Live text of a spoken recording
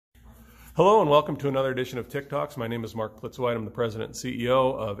Hello and welcome to another edition of T.I.C.K Talks. My name is Mark Plitzwhite. I'm the President and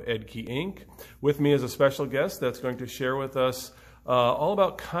CEO of EdKey Inc. With me is a special guest that's going to share with us all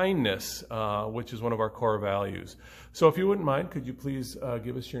about kindness, which is one of our core values. So if you wouldn't mind, could you please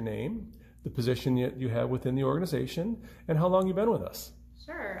give us your name, the position you have within the organization, and how long you've been with us?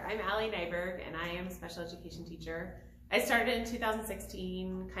 Sure. I'm Nyberg, and I am a special education teacher. I started in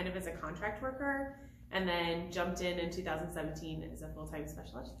 2016 kind of as a contract worker, and then jumped in 2017 as a full-time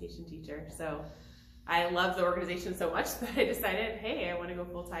special education teacher. So I love the organization so much that I decided, hey, I want to go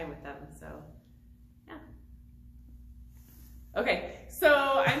full-time with them. So yeah. Okay,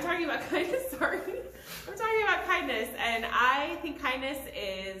 so I'm talking about kindness, sorry. I'm talking about kindness, and I think kindness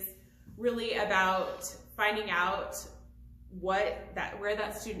is really about finding out where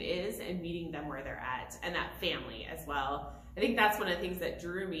that student is and meeting them where they're at, and that family as well. I think that's one of the things that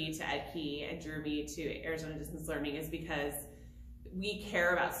drew me to EdKey and drew me to Arizona Distance Learning, is because we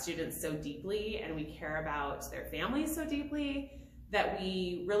care about students so deeply and we care about their families so deeply that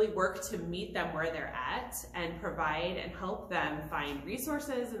we really work to meet them where they're at and provide and help them find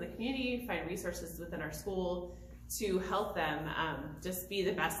resources in the community, find resources within our school to help them just be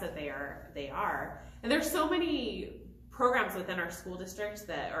the best that they are. And there's so many programs within our school district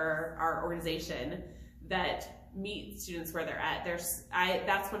that are our organization that meet students where they're at.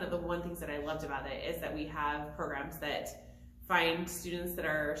 That's one of the things that I loved about it, is that we have programs that find students that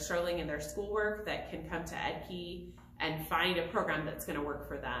are struggling in their schoolwork that can come to EdKey and find a program that's going to work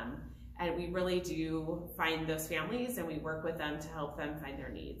for them. And we really do find those families and we work with them to help them find their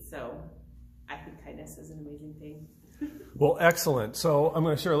needs. So I think kindness is an amazing thing. Well, excellent. So I'm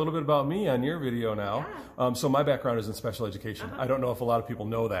going to share a little bit about me on your video now. Yeah. So my background is in special education. I don't know if a lot of people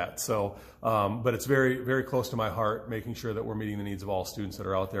know that. So, but it's very, very close to my heart, making sure that we're meeting the needs of all students that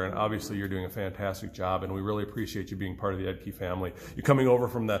are out there. And obviously you're doing a fantastic job, and we really appreciate you being part of the EdKey family. You're coming over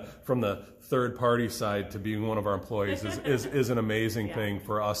from the third party side to being one of our employees is an amazing thing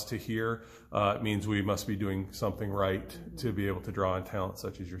for us to hear. It means we must be doing something right to be able to draw on talent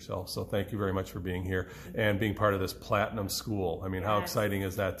such as yourself. So thank you very much for being here and being part of this platinum school. I mean, how exciting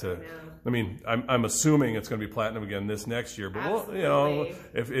is that I mean, I'm assuming it's going to be platinum again this next year, but we'll, you know,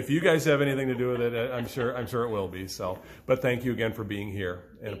 if you guys have anything to do with it, I'm sure it will be. So, but thank you again for being here,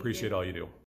 and appreciate all you do.